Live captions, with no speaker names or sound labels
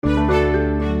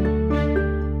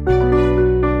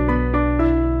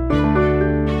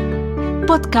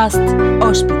podcast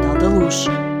Hospital da Luz,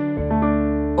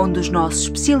 onde os nossos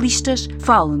especialistas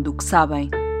falam do que sabem.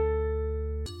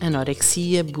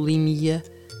 Anorexia, bulimia.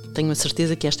 Tenho a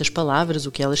certeza que estas palavras,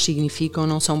 o que elas significam,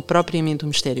 não são propriamente um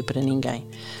mistério para ninguém.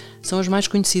 São as mais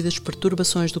conhecidas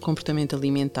perturbações do comportamento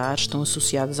alimentar, estão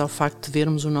associadas ao facto de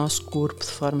vermos o nosso corpo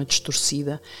de forma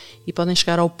distorcida e podem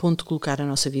chegar ao ponto de colocar a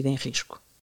nossa vida em risco.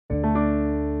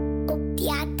 O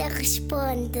Piata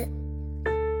responde.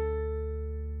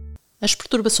 As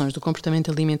perturbações do comportamento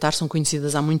alimentar são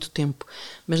conhecidas há muito tempo,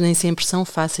 mas nem sempre são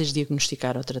fáceis de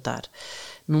diagnosticar ou tratar.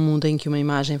 Num mundo em que uma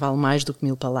imagem vale mais do que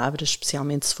 1000 palavras,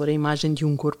 especialmente se for a imagem de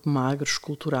um corpo magro,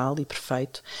 escultural e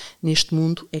perfeito, neste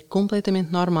mundo é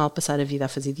completamente normal passar a vida a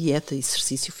fazer dieta,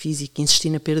 exercício físico e insistir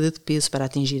na perda de peso para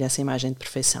atingir essa imagem de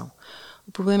perfeição.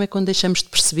 O problema é quando deixamos de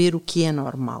perceber o que é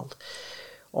normal,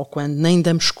 ou quando nem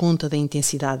damos conta da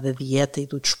intensidade da dieta e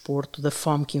do desporto, da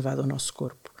fome que invade o nosso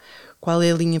corpo. Qual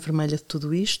é a linha vermelha de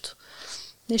tudo isto?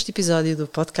 Neste episódio do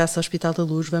podcast Hospital da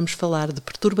Luz vamos falar de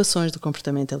perturbações do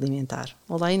comportamento alimentar.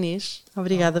 Olá Inês,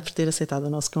 obrigada por ter aceitado o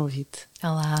nosso convite.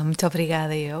 Olá, muito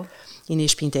obrigada eu.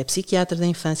 Inês Pinto é psiquiatra da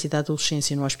infância e da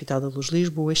adolescência no Hospital da Luz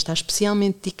Lisboa e está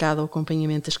especialmente dedicada ao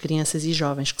acompanhamento das crianças e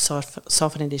jovens que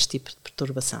sofrem deste tipo de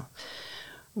perturbação.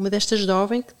 Uma destas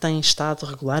jovens que tem estado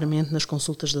regularmente nas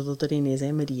consultas da doutora Inês é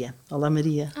a Maria. Olá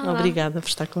Maria, Olá. Obrigada por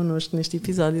estar connosco neste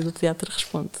episódio do Pediatra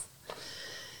Responde.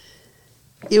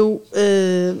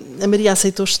 A Maria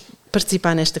aceitou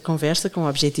participar nesta conversa com um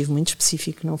objetivo muito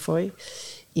específico, não foi?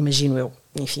 Imagino eu.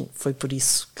 Enfim, foi por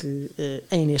isso que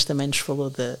a Inês também nos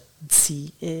falou de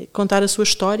si. Contar a sua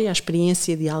história, a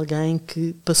experiência de alguém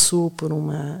que passou por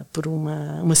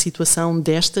uma situação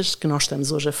destas que nós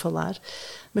estamos hoje a falar,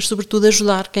 mas sobretudo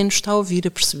ajudar quem nos está a ouvir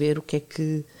a perceber o que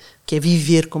é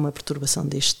viver com uma perturbação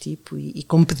deste tipo e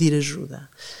como pedir ajuda.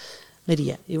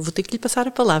 Maria, eu vou ter que lhe passar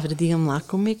a palavra. Diga-me lá,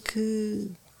 como é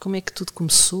que tudo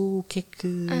começou? O que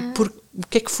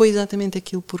é que foi exatamente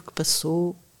aquilo por que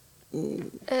passou?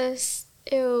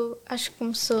 Eu acho que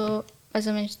começou mais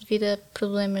ou menos devido a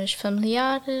problemas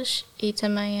familiares e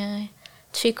também a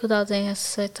dificuldade em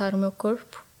aceitar o meu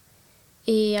corpo.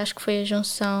 E acho que foi a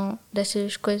junção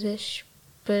dessas coisas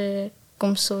para que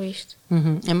começou isto.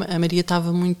 Uhum. A Maria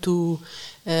estava muito...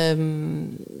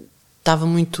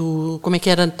 como é que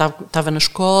era? Estava na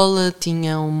escola,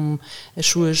 tinham as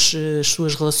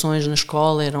suas relações na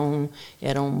escola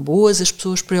eram boas, as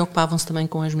pessoas preocupavam-se também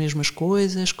com as mesmas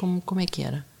coisas, como é que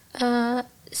era?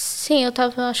 Sim, eu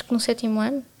estava acho que no 7º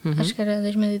ano, acho que era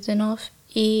 2019,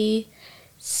 e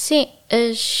sim,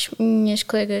 as minhas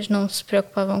colegas não se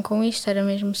preocupavam com isto, era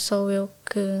mesmo só eu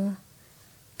que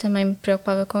também me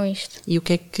preocupava com isto. E o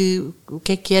que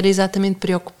é que era exatamente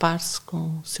preocupar-se com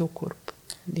o seu corpo?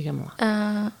 Diga-me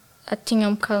lá. Tinha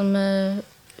um bocado uma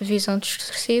visão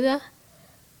distorcida,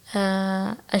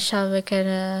 achava que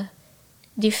era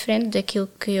diferente daquilo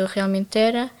que eu realmente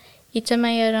era e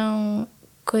também eram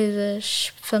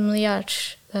coisas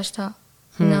familiares, lá está.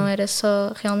 Não era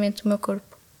só realmente o meu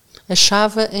corpo.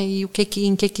 Achava, e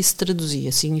em que é que isso se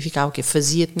traduzia? Significava o quê?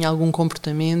 Tinha algum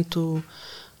comportamento,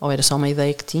 ou era só uma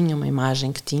ideia que tinha, uma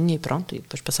imagem que tinha e pronto, e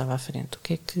depois passava à frente? O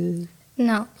que é que...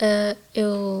 Não,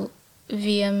 eu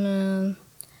via-me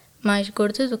mais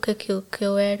gorda do que aquilo que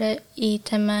eu era e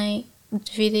também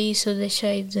devido a isso eu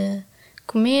deixei de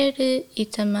comer e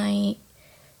também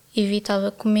evitava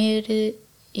comer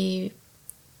e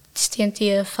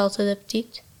sentia falta de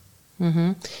apetite.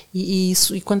 Uhum. E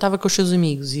quando estava com os seus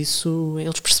amigos,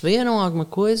 eles perceberam alguma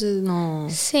coisa? Não...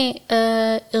 Sim,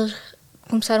 eles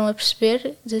começaram a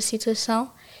perceber da situação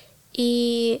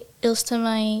e eles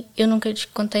também, eu nunca lhes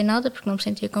contei nada porque não me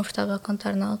sentia confortável a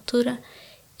contar na altura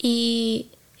e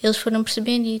eles foram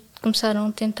percebendo e começaram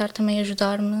a tentar também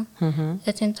ajudar-me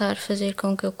a tentar fazer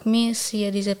com que eu comesse e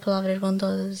a dizer palavras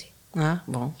bondosas.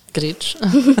 Bom, queridos.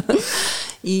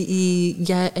 e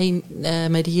a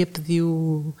Maria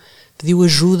pediu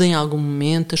ajuda em algum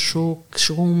momento, achou que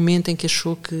chegou um momento em que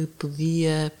achou que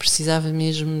precisava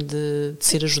mesmo de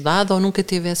ser ajudada ou não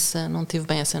teve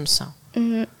bem essa noção?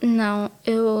 Não,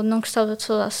 eu não gostava de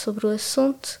falar sobre o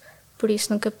assunto, por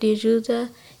isso nunca pedi ajuda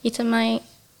e também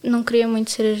não queria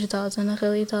muito ser ajudada na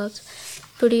realidade.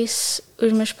 Por isso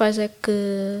os meus pais é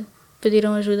que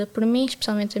pediram ajuda por mim,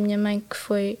 especialmente a minha mãe que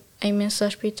foi a imensos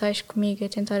hospitais comigo a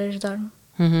tentar ajudar-me.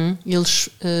 Eles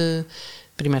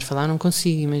primeiro falaram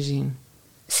consigo, imagino.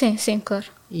 Sim, claro.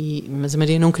 Mas a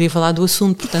Maria não queria falar do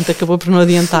assunto, portanto acabou por não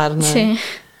adiantar, não é? Sim.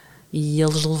 E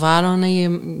eles levaram-na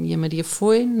e a Maria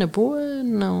foi, na boa,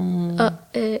 não...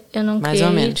 Eu não mais queria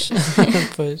ou ir. menos.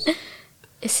 Pois.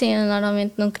 Sim, eu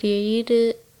normalmente não queria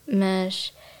ir,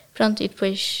 mas pronto, e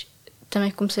depois também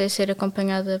comecei a ser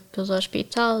acompanhada pelo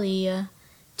hospital e a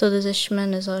todas as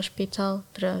semanas ao hospital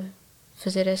para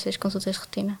fazer essas consultas de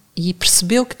rotina. E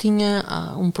percebeu que tinha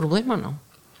um problema ou não?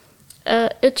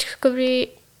 Eu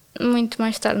descobri muito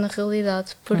mais tarde na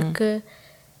realidade, porque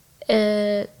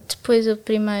depois eu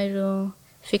primeiro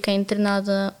fiquei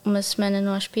internada uma semana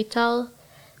no hospital,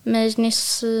 mas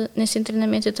nesse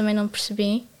internamento eu também não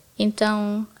percebi,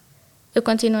 então eu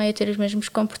continuei a ter os mesmos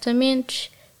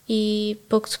comportamentos e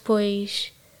pouco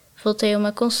depois voltei a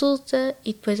uma consulta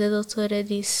e depois a doutora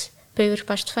disse para eu ir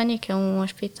para a Estefânia, que é um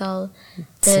hospital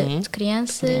de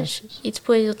crianças, e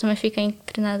depois eu também fiquei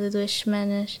internada 2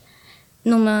 semanas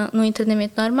num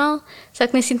internamento normal, só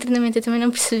que nesse internamento eu também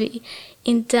não percebi.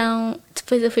 Então,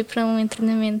 depois eu fui para um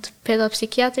internamento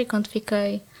pedopsiquiátrico, onde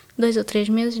fiquei 2 ou 3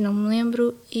 meses, não me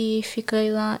lembro, e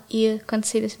fiquei lá, e quando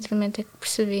saí desse internamento é que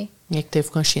percebi. É que teve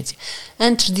consciência.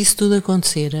 Antes disso tudo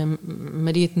acontecer, a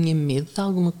Maria tinha medo de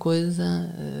alguma coisa?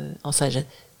 Ou seja,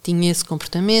 tinha esse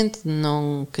comportamento de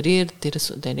não querer ter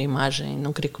a imagem,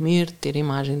 não querer comer, ter a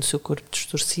imagem do seu corpo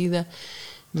distorcida,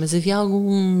 mas havia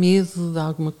algum medo de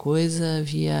alguma coisa?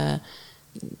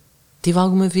 Teve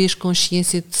alguma vez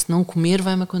consciência de se eu não comer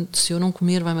vai-me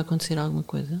acontecer alguma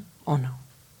coisa? Ou não?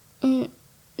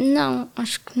 Não,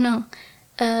 acho que não.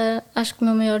 Acho que o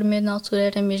meu maior medo na altura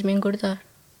era mesmo engordar.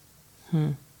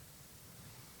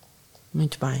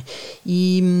 Muito bem.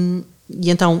 E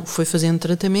então foi fazendo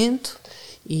tratamento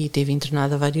e teve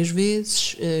internada várias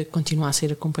vezes. Continua a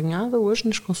ser acompanhada hoje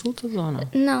nas consultas ou não?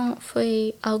 Não,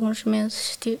 foi há alguns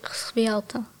meses recebi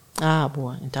alta.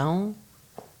 Boa. Então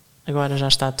agora já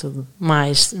está tudo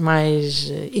mais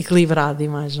equilibrado e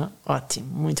mais ótimo.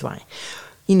 Muito bem.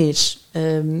 Inês,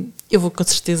 eu com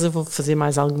certeza vou fazer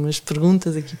mais algumas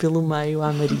perguntas aqui pelo meio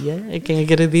à Maria, a quem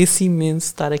agradeço imenso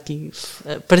estar aqui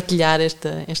a partilhar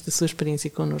esta sua experiência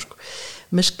connosco.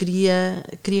 Mas queria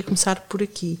começar por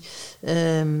aqui.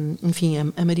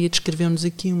 Enfim, a Maria descreveu-nos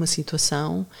aqui uma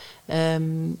situação.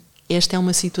 Esta é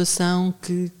uma situação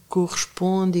que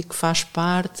corresponde e que faz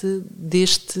parte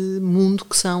deste mundo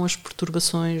que são as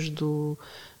perturbações do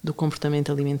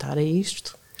comportamento alimentar. É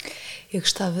isto? Eu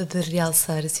gostava de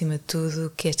realçar, acima de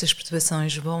tudo, que estas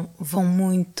perturbações vão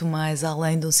muito mais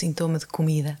além de um sintoma de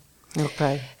comida.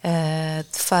 Ok.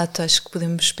 De facto, acho que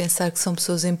podemos pensar que são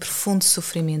pessoas em profundo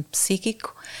sofrimento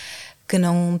psíquico, que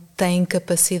não têm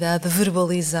capacidade de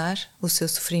verbalizar o seu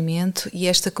sofrimento, e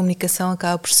esta comunicação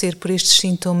acaba por ser por estes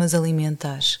sintomas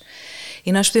alimentares.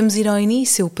 E nós podemos ir ao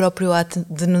início, o próprio ato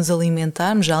de nos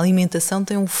alimentarmos. A alimentação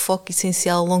tem um foco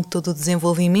essencial ao longo de todo o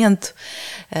desenvolvimento,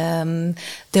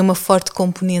 tem uma forte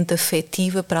componente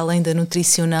afetiva para além da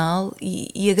nutricional,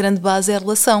 e a grande base é a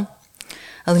relação.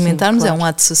 Alimentarmos. Sim, claro. É um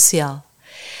ato social.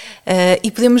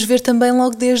 E podemos ver também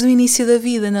logo desde o início da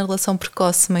vida, na relação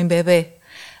precoce mãe-bebé,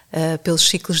 pelos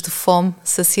ciclos de fome,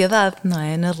 saciedade, não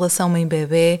é? Na relação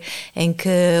mãe-bebé, em que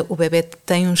o bebé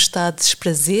tem um estado de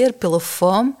desprazer pela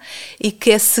fome e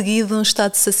que é seguido de um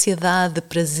estado de saciedade, de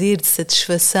prazer, de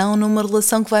satisfação, numa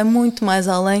relação que vai muito mais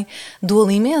além do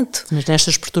alimento. Mas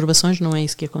nestas perturbações não é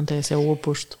isso que acontece, é o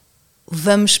oposto.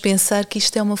 Vamos pensar que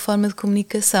isto é uma forma de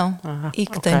comunicação e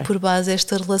que tem por base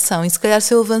esta relação. E se calhar,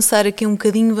 se eu avançar aqui um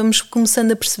bocadinho, vamos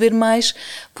começando a perceber mais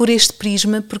por este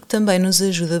prisma, porque também nos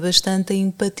ajuda bastante a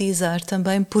empatizar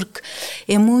também, porque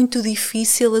é muito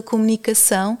difícil a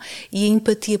comunicação e a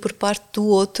empatia por parte do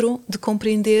outro de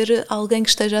compreender alguém que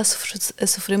esteja a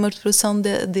sofrer uma perturbação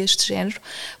deste género,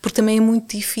 porque também é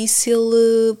muito difícil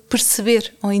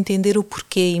perceber ou entender o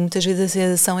porquê, e muitas vezes a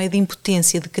sensação é de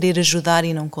impotência, de querer ajudar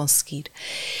e não conseguir.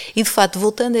 E de facto,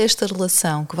 voltando a esta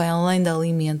relação que vai além do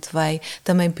alimento, vai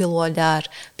também pelo olhar,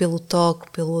 pelo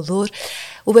toque, pelo odor,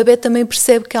 o bebê também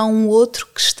percebe que há um outro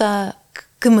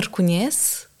que me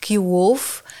reconhece, que o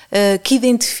ouve, que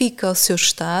identifica o seu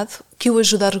estado, que o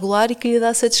ajuda a regular e que lhe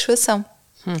dá satisfação.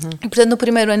 E, portanto, no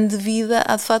primeiro ano de vida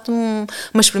há de facto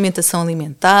uma experimentação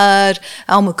alimentar,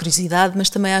 há uma curiosidade, mas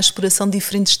também há a exploração de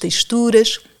diferentes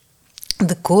texturas,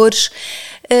 de cores.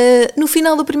 No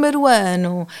final do primeiro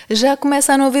ano já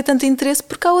começa a não haver tanto interesse,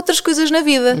 porque há outras coisas na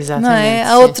vida. Exatamente, não é?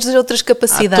 Há outras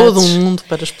capacidades. Há todo um mundo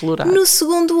para explorar. No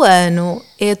segundo ano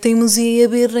é a teimosia e a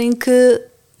birra em que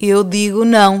eu digo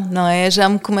não é? Já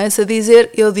me começa a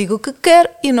dizer, eu digo o que quero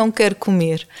e não quero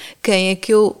comer. Quem é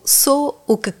que eu sou,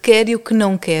 o que quero e o que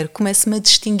não quero. Começo-me a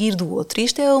distinguir do outro. E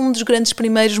isto é um dos grandes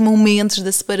primeiros momentos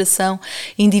da separação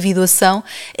e individuação,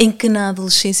 em que na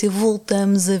adolescência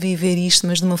voltamos a viver isto,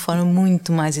 mas de uma forma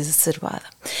muito mais exacerbada.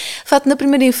 De facto, na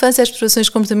primeira infância, as perturbações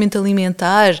de comportamento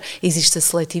alimentar, existe a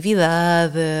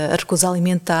seletividade, a recusa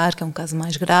alimentar, que é um caso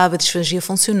mais grave, a disfagia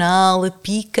funcional, a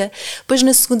pica. Depois,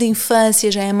 na segunda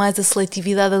infância, já é mais a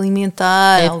seletividade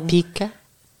alimentar. Pica?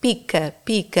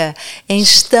 pica, em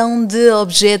gestão de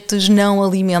objetos não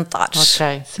alimentares.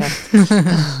 Ok,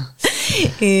 certo.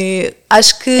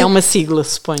 Acho que é uma sigla,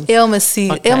 suponho. É uma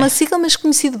sigla, okay. É uma sigla, mas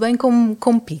conhecido bem como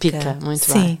pica. Pica, muito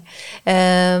Sim. bem.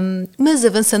 Mas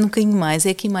avançando um bocadinho mais, é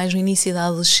aqui mais no início da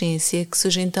adolescência que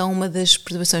surge então uma das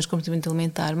perturbações de comportamento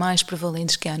alimentar mais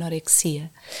prevalentes, que é a anorexia.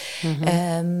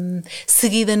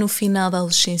 Seguida no final da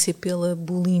adolescência pela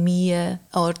bulimia,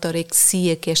 a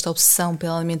ortorexia, que é esta obsessão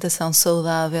pela alimentação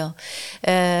saudável,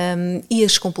 e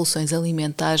as compulsões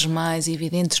alimentares mais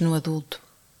evidentes no adulto.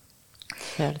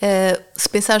 Se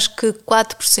pensares que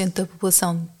 4% da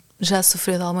população já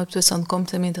sofreu de alguma perturbação de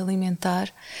comportamento alimentar,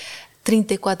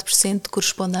 34%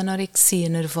 corresponde à anorexia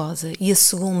nervosa e a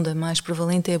segunda mais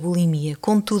prevalente é a bulimia.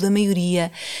 Contudo, a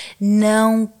maioria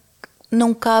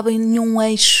não cabe em nenhum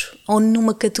eixo ou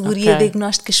numa categoria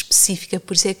diagnóstica específica,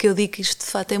 por isso é que eu digo que isto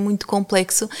de facto é muito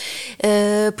complexo,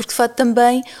 porque de facto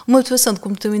também uma perturbação de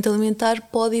comportamento alimentar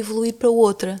pode evoluir para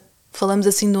outra. Falamos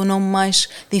assim de um nome mais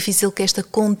difícil, que é esta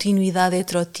continuidade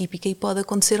heterotípica, e pode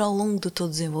acontecer ao longo de todo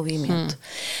o desenvolvimento.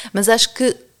 Mas acho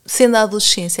que, sendo a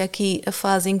adolescência aqui a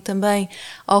fase em que também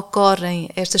ocorrem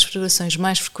estas perturbações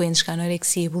mais frequentes, que a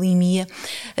anorexia e a bulimia,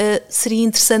 seria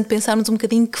interessante pensarmos um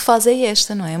bocadinho que fase é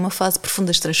esta, não é? É uma fase de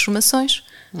profundas transformações,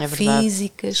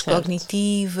 físicas, certo,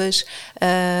 cognitivas,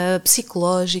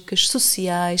 psicológicas,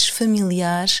 sociais,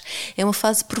 familiares. É uma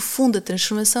fase de profunda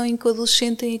transformação em que o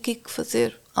adolescente tem aqui que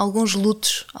fazer alguns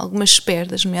lutos, algumas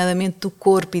perdas, nomeadamente do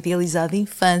corpo idealizado da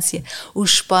infância,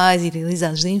 os pais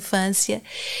idealizados da infância,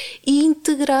 e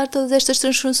integrar todas estas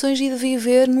transformações e de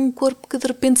viver num corpo que de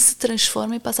repente se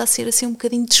transforma e passa a ser assim um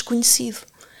bocadinho desconhecido,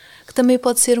 que também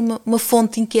pode ser uma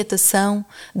fonte de inquietação,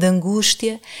 de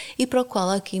angústia, e para o qual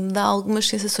aqui me dá algumas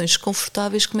sensações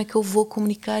desconfortáveis. Como é que eu vou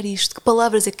comunicar isto? Que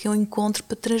palavras é que eu encontro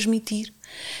para transmitir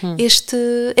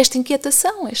esta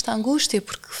inquietação, esta angústia,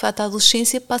 porque de facto a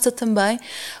adolescência passa também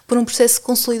por um processo de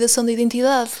consolidação da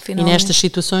identidade. Finalmente. E nestas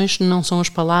situações não são as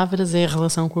palavras, é a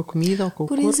relação com a comida ou com o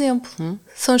corpo? Por exemplo,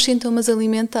 são os sintomas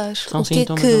alimentares. O que é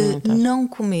que não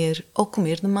comer ou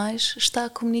comer demais está a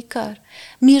comunicar?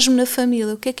 Mesmo na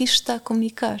família, o que é que isto está a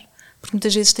comunicar? Porque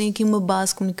muitas vezes tem aqui uma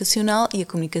base comunicacional e a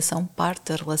comunicação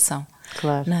parte da relação.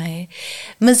 Claro. Não é?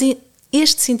 Mas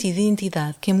este sentido de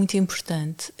identidade, que é muito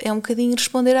importante, é um bocadinho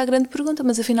responder à grande pergunta: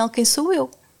 mas afinal quem sou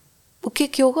eu? O que é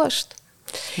que eu gosto?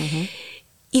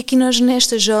 E aqui nós,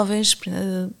 nestas jovens,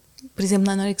 por exemplo,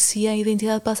 na anorexia, a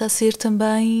identidade passa a ser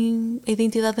também a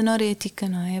identidade anorética,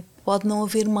 não é? Pode não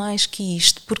haver mais que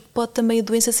isto, porque pode também a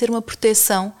doença ser uma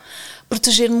proteção,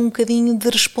 proteger-me um bocadinho de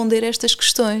responder a estas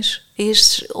questões,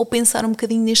 ou pensar um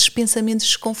bocadinho nestes pensamentos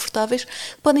desconfortáveis,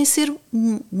 que podem ser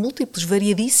múltiplos,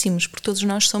 variadíssimos, porque todos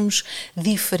nós somos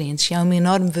diferentes e há uma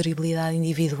enorme variabilidade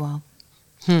individual.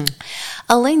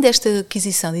 Além desta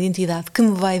aquisição de identidade que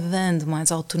me vai dando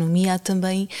mais autonomia, há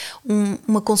também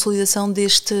uma consolidação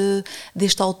deste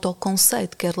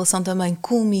autoconceito, que é a relação também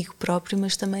comigo próprio,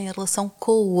 mas também a relação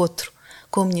com o outro,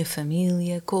 com a minha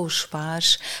família, com os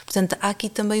pares. Portanto, há aqui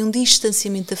também um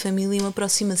distanciamento da família e uma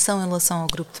aproximação em relação ao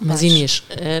grupo de pares. Mas Inês,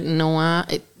 não há...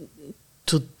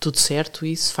 Tudo certo,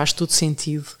 isso faz todo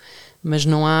sentido, mas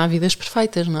não há vidas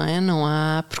perfeitas, não é? Não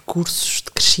há percursos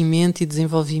de crescimento e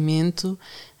desenvolvimento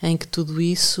em que tudo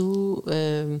isso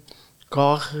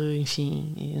corre,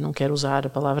 enfim, eu não quero usar a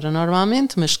palavra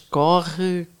normalmente, mas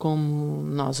corre como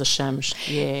nós achamos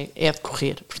que é de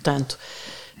correr. Portanto,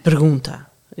 pergunta,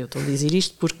 eu estou a dizer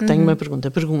isto porque tenho uma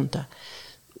pergunta.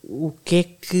 O que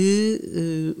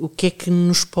é que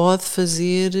nos pode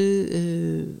fazer,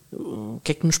 o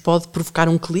que é que nos pode provocar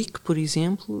um clique, por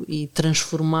exemplo, e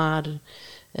transformar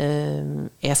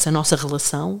essa nossa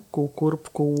relação com o corpo,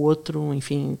 com o outro,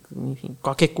 enfim,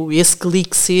 esse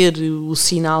clique ser o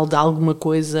sinal de alguma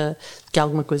coisa, que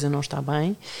alguma coisa não está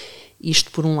bem.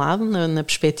 Isto por um lado, na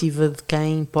perspectiva de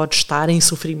quem pode estar em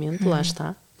sofrimento, lá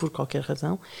está, por qualquer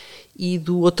razão, e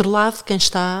do outro lado, quem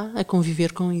está a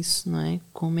conviver com isso, não é?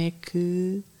 Como é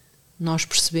que nós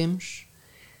percebemos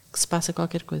que se passa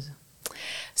qualquer coisa?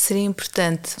 Seria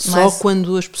importante... Só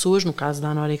quando as pessoas, no caso da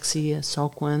anorexia, só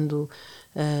quando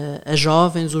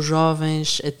os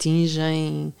jovens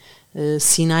atingem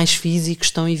sinais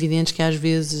físicos tão evidentes que às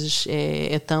vezes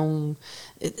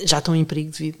já estão em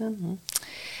perigo de vida, não é?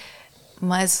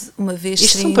 Mais uma vez...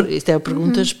 Isto é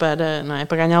perguntas para, não é,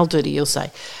 para ganhar a lotaria, eu sei,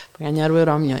 para ganhar o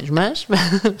Euromilhões, mas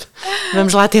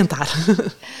vamos lá tentar.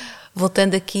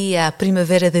 Voltando aqui à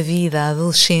primavera da vida, à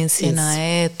adolescência, isso, não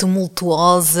é?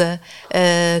 Tumultuosa,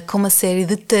 com uma série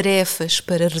de tarefas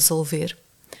para resolver,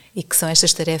 e que são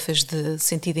estas tarefas de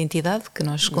sentido de identidade, que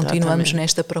nós continuamos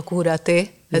nesta procura até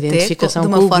identificação até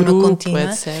de uma forma grupo, contínua,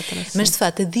 etc. Mas de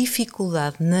facto a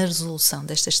dificuldade na resolução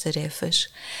destas tarefas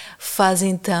faz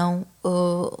então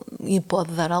e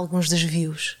pode dar alguns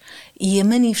desvios, e a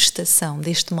manifestação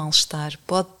deste mal-estar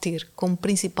pode ter como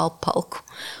principal palco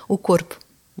o corpo.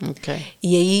 Okay.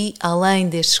 E aí, além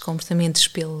destes comportamentos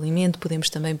pelo alimento, podemos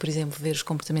também, por exemplo, ver os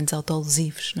comportamentos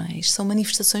autolesivos, não é? Isto são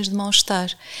manifestações de mal-estar.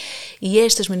 E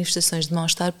estas manifestações de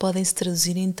mal-estar podem se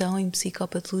traduzir então em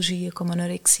psicopatologia, como a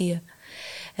anorexia.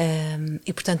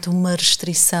 E, portanto, uma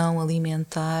restrição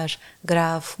alimentar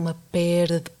grave, uma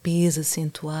perda de peso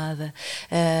acentuada.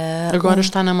 Agora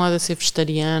está na moda ser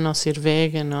vegetariano ou ser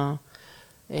vegano.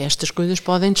 Estas coisas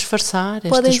podem disfarçar.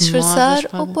 Podem disfarçar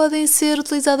ou podem ser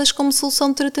utilizadas como solução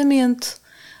de tratamento.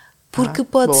 Porque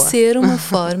pode ser uma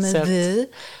forma de,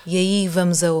 e aí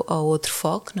vamos ao outro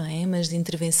foco, não é? Mas de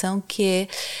intervenção, que é,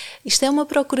 isto é uma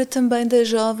procura também da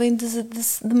jovem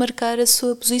de marcar a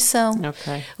sua posição.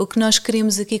 Okay. O que nós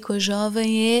queremos aqui com a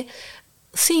jovem é,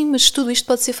 sim, mas tudo isto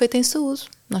pode ser feito em saúde.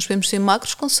 Nós podemos ser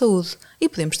magros com saúde e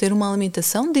podemos ter uma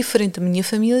alimentação diferente da minha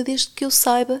família desde que eu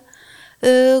saiba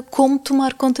como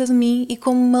tomar conta de mim e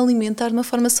como me alimentar de uma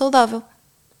forma saudável.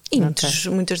 E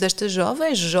muitas destas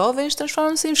jovens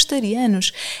transformam-se em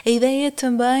vegetarianos. A ideia é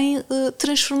também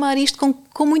transformar isto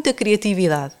com muita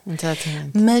criatividade.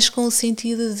 Exatamente. Mas com o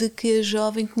sentido de que a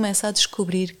jovem começa a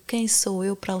descobrir quem sou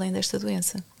eu para além desta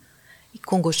doença. E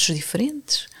com gostos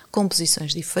diferentes, com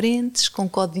posições diferentes, com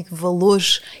código de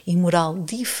valores e moral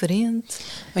diferente.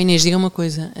 Inês, diga uma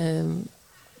coisa.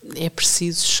 É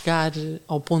preciso chegar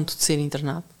ao ponto de ser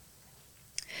internado?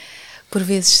 Por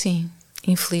vezes sim,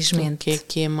 infelizmente. O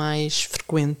que é mais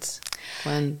frequente?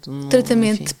 O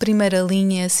tratamento de primeira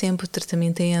linha é sempre o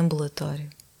tratamento em ambulatório,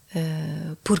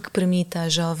 porque permite à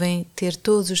jovem ter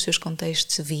todos os seus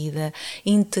contextos de vida,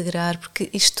 integrar,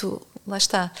 porque isto... Lá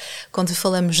está, quando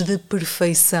falamos de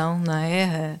perfeição, não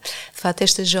é? De facto,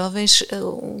 estas jovens,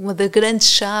 uma da grande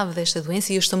chave desta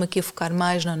doença, e eu estou-me aqui a focar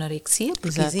mais na anorexia,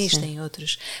 porque existem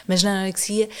outros, mas na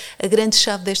anorexia, a grande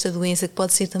chave desta doença, que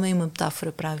pode ser também uma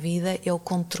metáfora para a vida, é o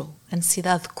controle, a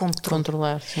necessidade de controle.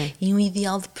 Controlar, sim. E um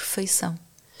ideal de perfeição.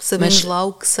 Sabemos lá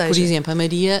o que seja. Por exemplo, a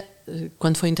Maria,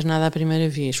 quando foi internada a primeira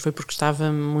vez, foi porque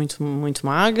estava muito, muito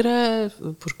magra,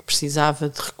 porque precisava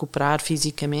de recuperar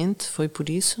fisicamente, foi por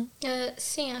isso?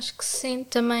 Sim, acho que sim.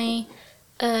 Também,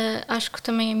 acho que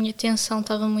também a minha tensão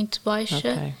estava muito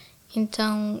baixa,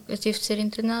 então eu tive de ser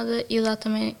internada e lá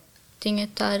também tinha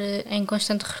de estar em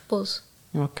constante repouso.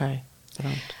 Ok,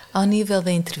 pronto. Ao nível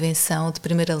da intervenção, de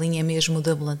primeira linha é mesmo o de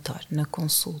ambulatório, na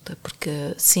consulta, porque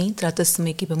sim, trata-se de uma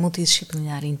equipa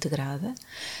multidisciplinar integrada,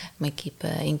 uma equipa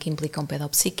em que implica um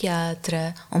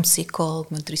pedopsiquiatra, um psicólogo,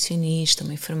 uma nutricionista,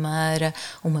 uma enfermeira,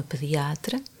 uma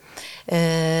pediatra,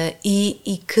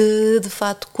 e que, de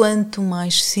facto, quanto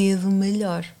mais cedo,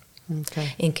 melhor.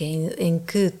 Okay. Em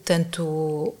que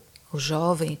tanto o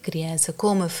jovem, a criança,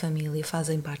 como a família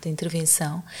fazem parte da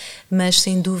intervenção, mas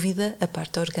sem dúvida a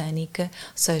parte orgânica,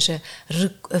 ou seja,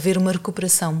 haver uma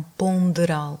recuperação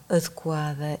ponderal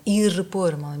adequada e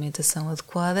repor uma alimentação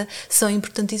adequada, são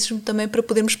importantíssimos também para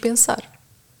podermos pensar.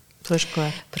 Pois,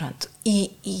 claro. Pronto.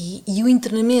 E o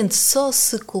internamento só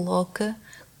se coloca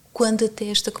quando até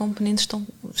esta componente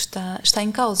está em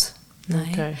causa. Não é?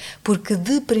 Okay. Porque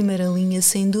de primeira linha,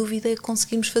 sem dúvida,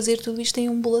 conseguimos fazer tudo isto em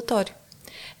ambulatório.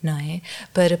 Não é?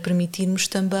 Para permitirmos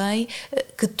também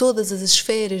que todas as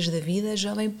esferas da vida a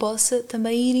jovem possa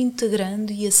também ir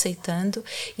integrando e aceitando,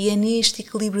 e é neste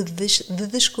equilíbrio de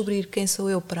descobrir quem sou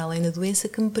eu para além da doença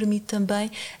que me permite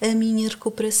também a minha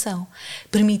recuperação,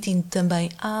 permitindo também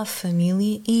à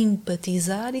família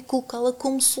empatizar e colocá-la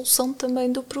como solução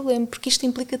também do problema, porque isto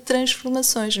implica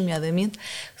transformações, nomeadamente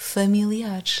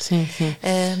familiares. Sim, sim.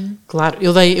 Claro,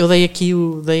 eu dei aqui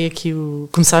o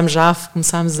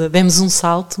demos um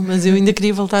salto, mas eu ainda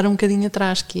queria voltar um bocadinho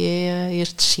atrás, que é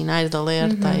estes sinais de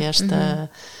alerta,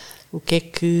 o que é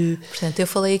que... Portanto, eu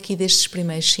falei aqui destes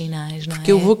primeiros sinais, não é?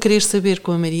 Porque eu vou querer saber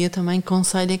com a Maria também que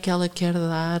conselho é que ela quer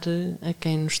dar a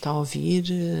quem nos está a ouvir,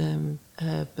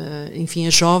 enfim, a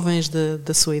jovens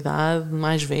da sua idade,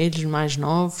 mais velhos, mais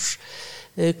novos,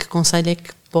 que conselho é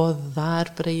que pode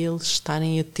dar para eles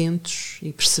estarem atentos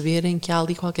e perceberem que há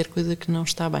ali qualquer coisa que não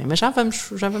está bem. Mas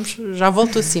já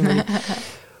volto acima.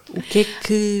 O que é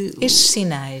que... Estes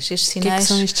sinais. O que é que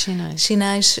são estes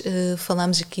sinais?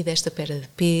 Falámos aqui desta perda de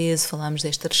peso, falámos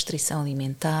desta restrição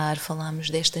alimentar, falámos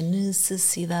desta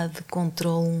necessidade de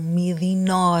controle, um medo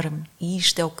enorme, e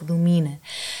isto é o que domina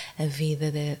a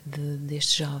vida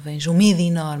destes jovens, um medo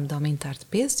enorme de aumentar de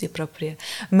peso, e a própria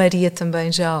Maria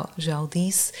também já o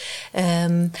disse,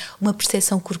 uma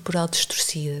percepção corporal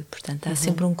distorcida, portanto há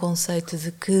sempre um conceito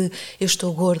de que eu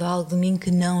estou gorda, algo de mim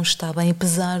que não está bem,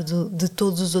 apesar de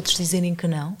todos os outros dizerem que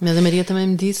não. Mas a Maria também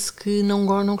me disse que não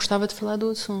gostava de falar do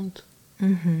assunto.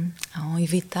 Há um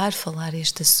evitar falar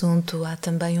este assunto, há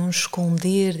também um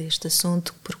esconder deste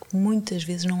assunto, porque muitas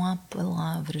vezes não há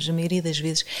palavras, a maioria das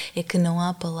vezes é que não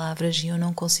há palavras e eu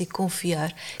não consigo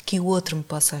confiar que o outro me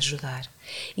possa ajudar.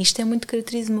 Isto é muito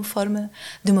característico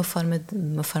de uma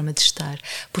forma de estar,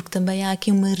 porque também há aqui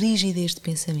uma rigidez de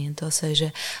pensamento, ou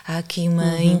seja, há aqui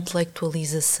uma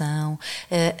intelectualização,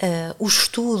 o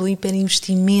estudo, o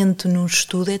hiperinvestimento no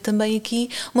estudo é também aqui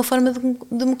uma forma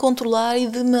de me controlar e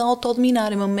de me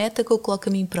autodominar, é uma meta que eu coloco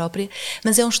a mim própria,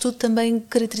 mas é um estudo também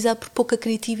caracterizado por pouca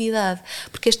criatividade,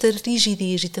 porque esta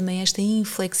rigidez e também esta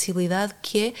inflexibilidade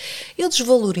que é, eu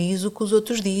desvalorizo o que os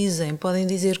outros dizem, podem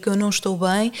dizer que eu não estou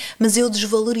bem, mas eu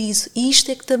desvalorizo, e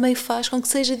isto é que também faz com que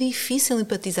seja difícil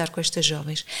empatizar com estas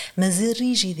jovens, mas a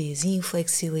rigidez e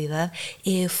inflexibilidade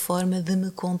é a forma de me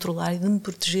controlar e de me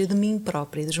proteger de mim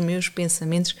própria, dos meus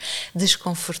pensamentos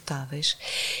desconfortáveis,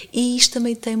 e isto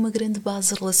também tem uma grande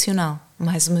base relacional.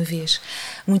 Mais uma vez,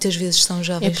 muitas vezes são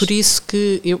jovens... É por isso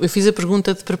que eu fiz a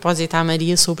pergunta de propósito à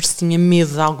Maria sobre se tinha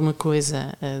medo de alguma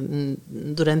coisa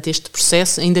durante este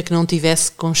processo, ainda que não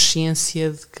tivesse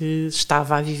consciência de que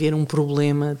estava a viver um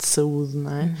problema de saúde,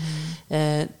 não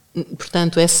é?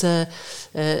 Portanto,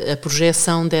 a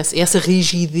projeção essa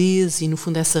rigidez e, no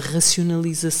fundo, essa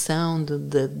racionalização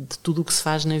de tudo o que se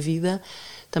faz na vida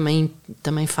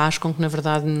também faz com que, na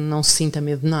verdade, não se sinta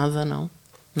medo de nada, não é?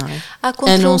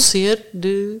 A não ser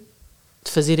de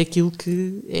fazer aquilo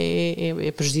que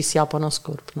é prejudicial para o nosso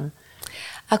corpo, não é?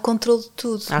 Há controle de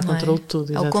tudo. Há controle de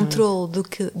tudo, exatamente. Há o controle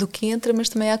do que entra, mas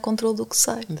também há controle do que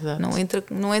sai.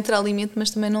 Não entra alimento, mas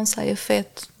também não sai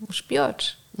afeto. Os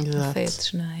piores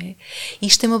afetos, não é?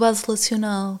 Isto tem uma base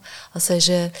relacional, ou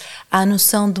seja, há a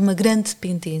noção de uma grande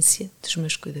dependência dos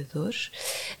meus cuidadores,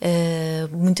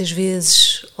 muitas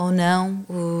vezes ou não,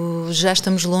 já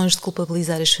estamos longe de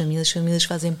culpabilizar as famílias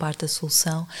fazem parte da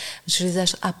solução, mas às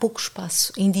vezes há pouco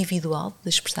espaço individual de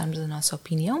expressarmos a nossa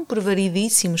opinião, por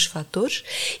variedíssimos fatores,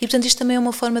 e portanto isto também é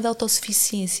uma forma de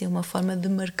autossuficiência, uma forma de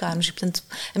marcarmos, e portanto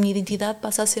a minha identidade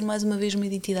passa a ser mais uma vez uma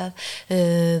identidade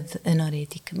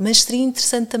anorética. Mas seria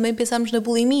interessante também pensarmos na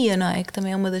bulimia, não é? Que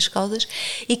também é uma das causas,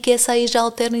 e que essa aí já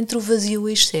alterna entre o vazio e o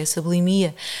excesso. A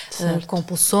bulimia,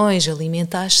 compulsões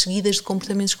alimentares seguidas de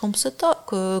comportamentos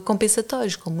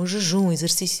compensatórios, como o jejum,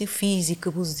 exercício físico,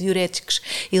 abuso de diuréticos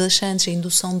e laxantes, a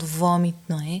indução de vómito,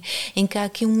 não é? Em que há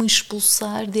aqui um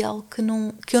expulsar de algo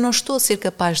que eu não estou a ser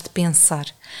capaz de pensar.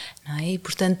 Não é? E,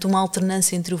 portanto, uma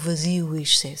alternância entre o vazio e o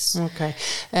excesso. Ok.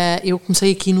 Eu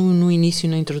comecei aqui no início,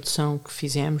 na introdução que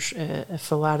fizemos, a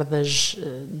falar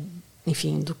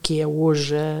do que é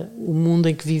hoje o mundo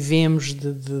em que vivemos,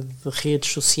 de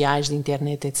redes sociais, de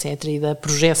internet, etc., e da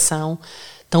projeção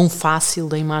tão fácil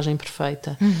da imagem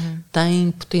perfeita.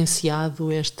 Tem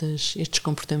potenciado estes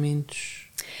comportamentos?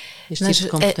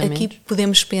 Aqui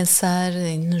podemos pensar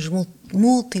nos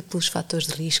múltiplos fatores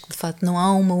de risco. De facto, não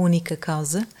há uma única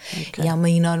causa, e há uma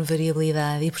enorme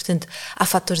variabilidade, e portanto há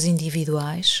fatores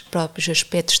individuais, próprios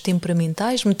aspectos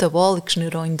temperamentais, metabólicos,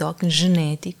 neuroendócrinos,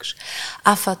 genéticos,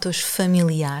 há fatores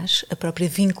familiares, a própria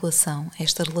vinculação,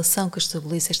 esta relação que eu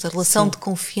estabeleço, esta relação de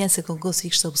confiança que eu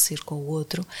consigo estabelecer com o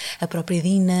outro, a própria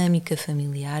dinâmica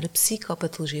familiar, a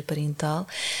psicopatologia parental,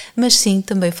 mas sim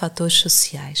também fatores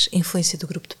sociais, a influência do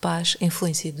grupo de pais, a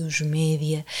influência dos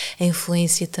média, a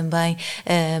influência também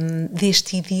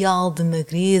deste ideal de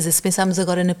magreza. Se pensarmos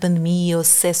agora na pandemia, o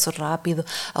acesso rápido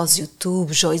aos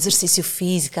YouTubes, ao exercício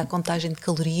físico, à contagem de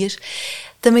calorias,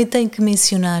 também tenho que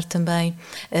mencionar também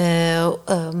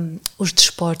os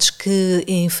desportos que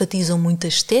enfatizam muito a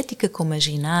estética, como a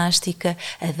ginástica,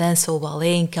 a dança ou o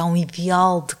balé, em que há um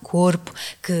ideal de corpo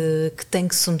que tem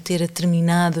que submeter a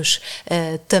determinados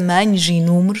tamanhos e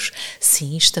números.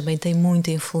 Sim, isto também tem muita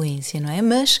influência, não é?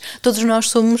 Mas todos nós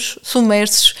somos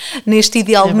submersos neste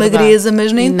ideal de magreza,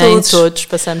 mas nem todos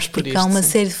passamos por isto. Há uma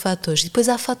série de fatores. E depois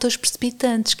há fatores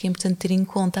precipitantes, que é importante ter em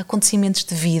conta, acontecimentos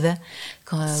de vida,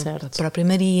 a própria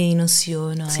Maria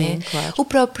enunciou, não é? Sim, claro. O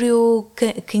próprio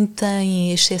quem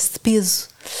tem excesso de peso,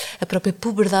 A própria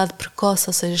puberdade precoce,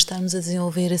 ou seja, estarmos a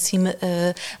desenvolver acima,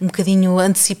 um bocadinho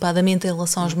antecipadamente em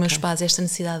relação aos meus pais, esta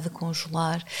necessidade de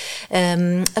congelar.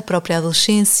 A própria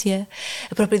adolescência,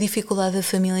 a própria dificuldade da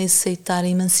família em aceitar a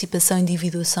emancipação e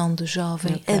individuação do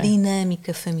jovem, a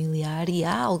dinâmica familiar, e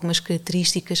há algumas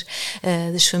características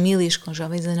das famílias com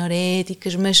jovens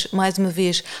anoréticas, mas, mais uma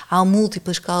vez, há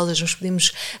múltiplas causas. Nós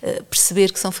podemos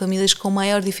perceber que são famílias com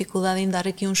maior dificuldade em dar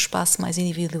aqui um espaço mais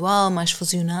individual, mais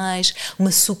fusionais,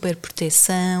 uma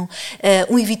superproteção,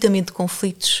 um evitamento de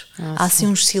conflitos. Há assim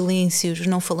uns silêncios,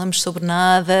 não falamos sobre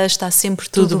nada, está sempre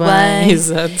tudo bem.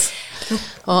 Exato.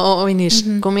 Inês,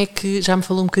 como é que, já me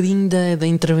falou um bocadinho da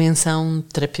intervenção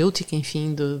terapêutica,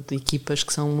 enfim, de equipas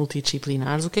que são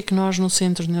multidisciplinares, o que é que nós no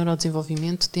Centro de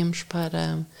Neurodesenvolvimento temos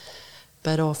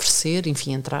para oferecer,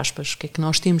 enfim, entre aspas, o que é que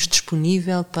nós temos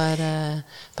disponível para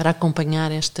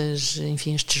acompanhar estes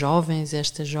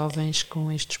jovens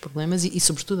com estes problemas e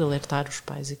sobretudo alertar os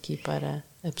pais aqui para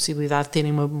a possibilidade de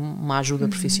terem uma ajuda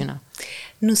profissional?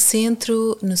 No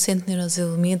Centro de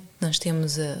Neurodesenvolvimento nós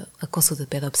temos a consulta de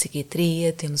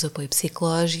pedopsiquiatria, temos apoio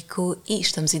psicológico e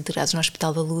estamos integrados no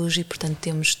Hospital da Luz e, portanto,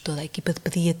 temos toda a equipa de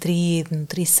pediatria e de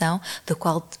nutrição, da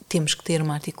qual temos que ter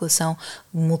uma articulação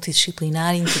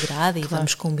multidisciplinar integrada e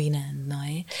vamos combinando, não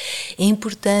é? É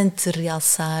importante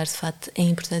realçar, de facto, a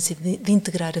importância de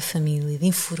integrar a família, de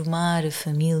informar a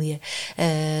família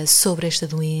sobre esta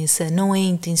doença, não é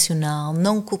intencional,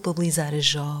 não culpabilizar a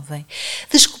jovem,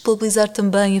 desculpabilizar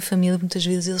também a família. Muitas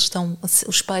vezes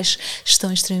os pais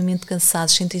estão extremamente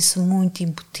cansados, sentem-se muito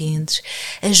impotentes.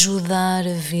 Ajudar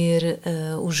a ver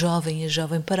o jovem e a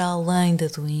jovem para além da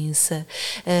doença,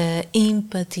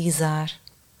 empatizar,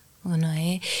 não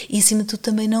é? E, acima de tudo,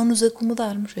 também não nos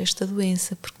acomodarmos a esta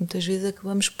doença, porque muitas vezes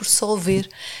acabamos por solver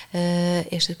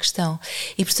esta questão.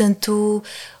 E, portanto,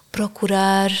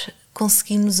 procurar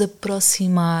conseguirmos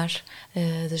aproximar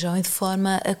da jovem de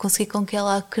forma a conseguir com que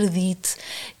ela acredite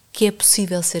que é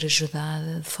possível ser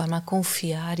ajudada, de forma a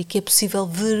confiar e que é possível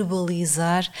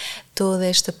verbalizar toda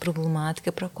esta problemática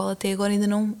para a qual até agora ainda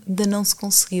não se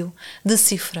conseguiu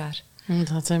decifrar.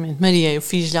 Exatamente. Maria, eu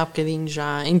fiz-lhe há bocadinho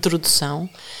já a introdução.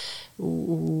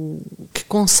 Que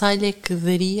conselho é que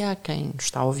daria a quem nos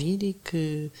está a ouvir e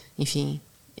que, enfim,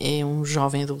 é um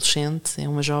jovem adolescente, é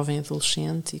uma jovem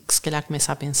adolescente e que se calhar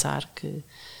começa a pensar que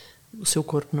o seu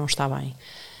corpo não está bem?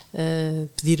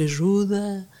 Pedir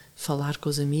ajuda, falar com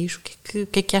os amigos, o que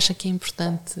é que acha que é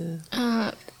importante?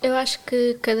 Eu acho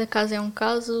que cada caso é um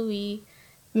caso e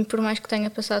por mais que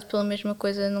tenha passado pela mesma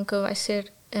coisa nunca vai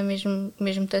ser o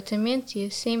mesmo tratamento e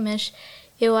assim, mas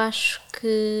eu acho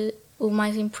que o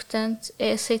mais importante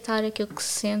é aceitar aquilo que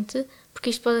se sente,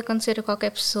 porque isto pode acontecer a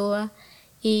qualquer pessoa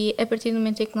e a partir do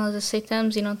momento em que nós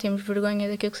aceitamos e não temos vergonha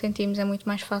daquilo que sentimos é muito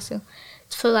mais fácil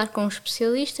de falar com um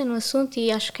especialista no assunto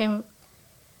e acho que é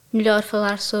melhor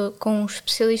falar com um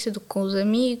especialista do que com os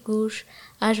amigos.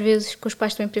 Às vezes com os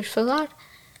pais também podemos falar,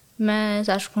 mas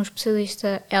acho que um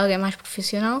especialista é alguém mais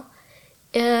profissional.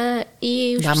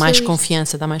 Dá mais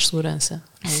confiança, dá mais segurança.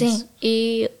 Sim,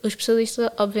 e o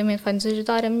especialista obviamente vai nos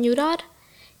ajudar a melhorar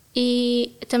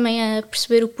e também a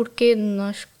perceber o porquê de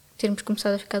nós termos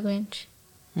começado a ficar doentes.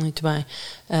 Muito bem.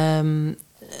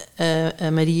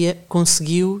 A Maria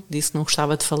conseguiu, disse que não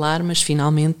gostava de falar, mas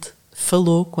finalmente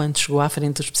falou quando chegou à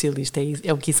frente do especialista.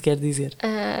 É o que isso quer dizer?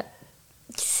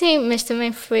 Sim, mas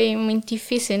também foi muito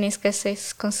difícil. Nem sequer sei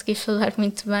se consegui falar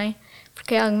muito bem,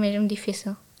 porque é algo mesmo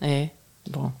difícil. É?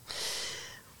 Bom,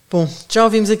 já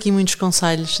ouvimos aqui muitos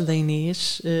conselhos da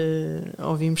Inês,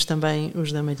 ouvimos também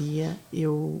os da Maria.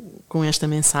 Eu, com esta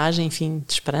mensagem, enfim,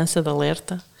 de esperança, de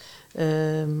alerta,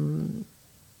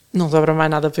 não sobra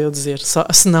mais nada para eu dizer, só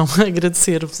senão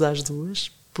agradecer-vos às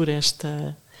duas por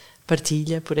esta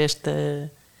partilha,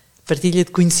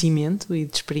 de conhecimento e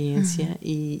de experiência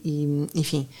e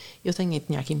enfim, eu tinha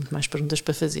aqui muito mais perguntas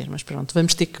para fazer, mas pronto,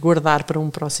 vamos ter que guardar para um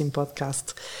próximo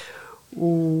podcast.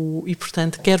 E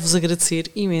portanto quero-vos agradecer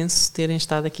imenso terem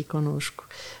estado aqui connosco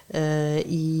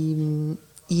e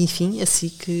enfim, assim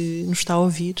que nos está a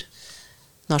ouvir,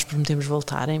 nós prometemos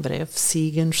voltar em breve.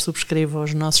 Siga-nos, subscreva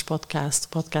os nossos podcasts, o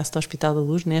podcast do Hospital da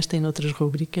Luz, nesta e noutras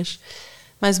rubricas.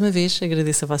 Mais uma vez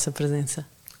agradeço a vossa presença.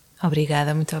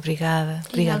 Obrigada, muito obrigada.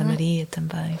 Obrigada, Maria,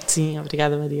 também. Sim,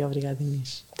 obrigada, Maria, obrigada,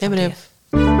 Inês. Até breve.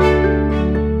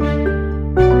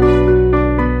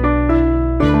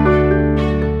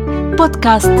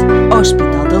 Podcast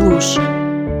Hospital da Luz,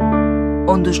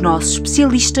 onde os nossos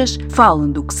especialistas falam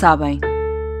do que sabem.